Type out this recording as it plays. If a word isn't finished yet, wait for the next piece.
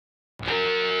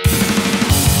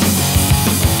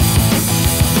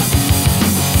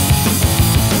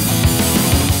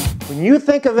When you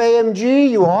think of AMG,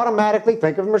 you automatically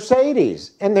think of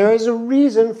Mercedes, and there is a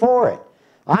reason for it.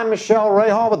 I'm Michelle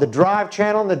Rahal with the Drive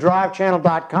Channel and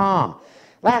thedrivechannel.com.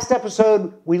 Last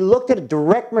episode, we looked at a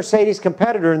direct Mercedes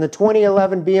competitor in the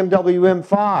 2011 BMW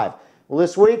M5. Well,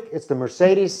 this week, it's the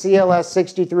Mercedes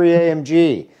CLS63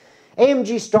 AMG.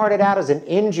 AMG started out as an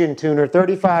engine tuner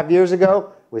 35 years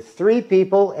ago with 3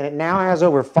 people, and it now has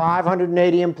over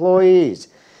 580 employees.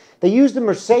 They used the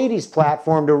Mercedes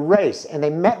platform to race, and they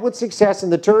met with success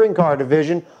in the touring car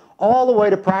division all the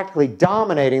way to practically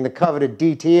dominating the coveted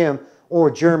DTM, or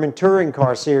German Touring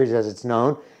Car Series as it's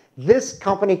known. This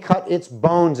company cut its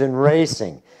bones in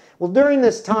racing. Well, during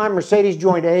this time, Mercedes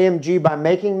joined AMG by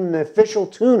making them the official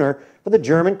tuner for the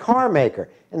German car maker,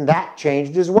 and that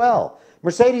changed as well.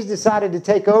 Mercedes decided to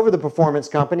take over the performance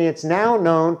company. It's now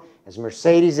known as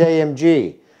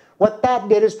Mercedes-AMG. What that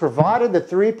did is provided the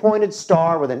 3-pointed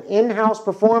star with an in-house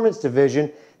performance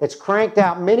division that's cranked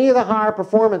out many of the higher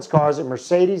performance cars that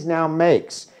Mercedes now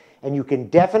makes. And you can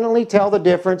definitely tell the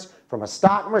difference from a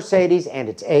stock Mercedes and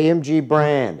its AMG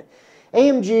brand.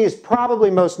 AMG is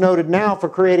probably most noted now for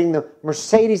creating the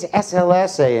Mercedes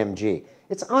SLS AMG.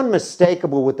 It's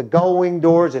unmistakable with the gull-wing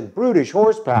doors and brutish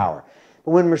horsepower.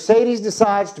 But when Mercedes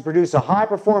decides to produce a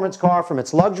high-performance car from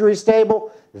its luxury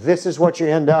stable, this is what you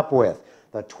end up with.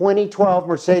 The 2012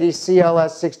 Mercedes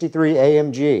CLS63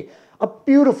 AMG, a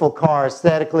beautiful car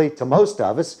aesthetically to most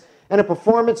of us, and a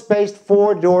performance-based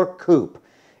 4-door coupe.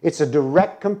 It's a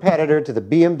direct competitor to the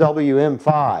BMW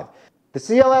M5. The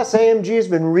CLS AMG has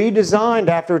been redesigned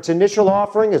after its initial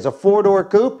offering as a 4-door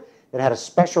coupe that had a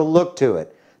special look to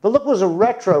it. The look was a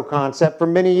retro concept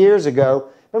from many years ago,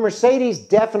 but Mercedes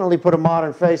definitely put a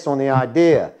modern face on the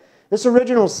idea. This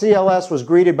original CLS was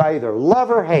greeted by either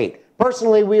love or hate.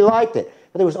 Personally, we liked it,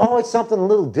 but there was always something a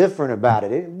little different about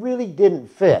it. It really didn't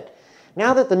fit.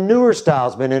 Now that the newer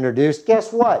style's been introduced,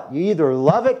 guess what? You either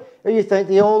love it or you think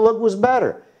the old look was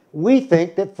better. We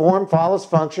think that form follows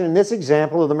function, and this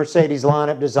example of the Mercedes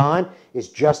lineup design is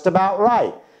just about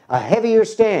right. A heavier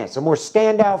stance, a more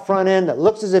standout front end that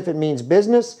looks as if it means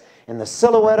business, and the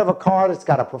silhouette of a car that's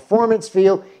got a performance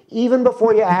feel even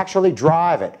before you actually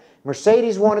drive it.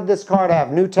 Mercedes wanted this car to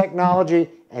have new technology,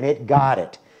 and it got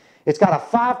it. It's got a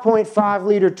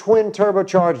 5.5-liter twin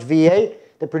turbocharged V8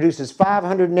 that produces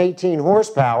 518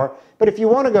 horsepower, but if you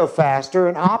want to go faster,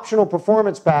 an optional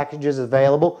performance package is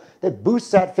available that boosts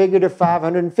that figure to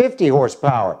 550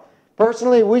 horsepower.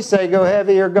 Personally, we say go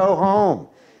heavy or go home.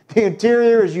 The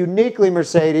interior is uniquely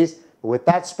Mercedes, with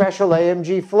that special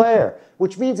AMG flair,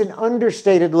 which means an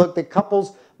understated look that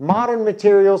couples modern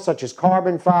materials such as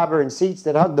carbon fiber and seats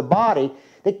that hug the body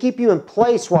that keep you in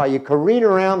place while you careen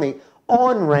around the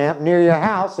on-ramp near your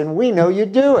house, and we know you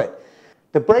do it.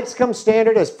 The brakes come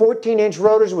standard as 14-inch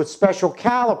rotors with special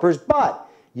calipers, but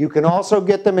you can also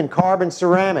get them in carbon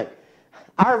ceramic.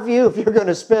 Our view, if you're going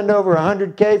to spend over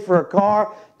 $100K for a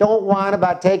car, don't whine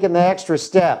about taking the extra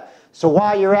step. So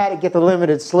while you're at it, get the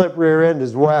limited slip rear end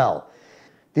as well.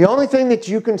 The only thing that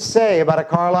you can say about a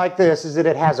car like this is that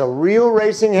it has a real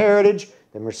racing heritage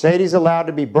that Mercedes allowed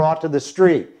to be brought to the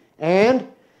street. And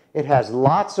it has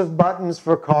lots of buttons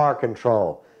for car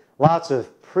control. Lots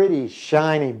of pretty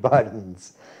shiny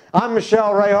buttons. I'm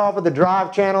Michelle Rahal for the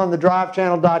Drive Channel and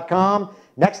thedrivechannel.com.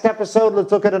 Next episode, let's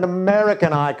look at an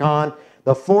American icon,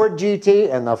 the Ford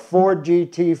GT and the Ford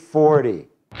GT40.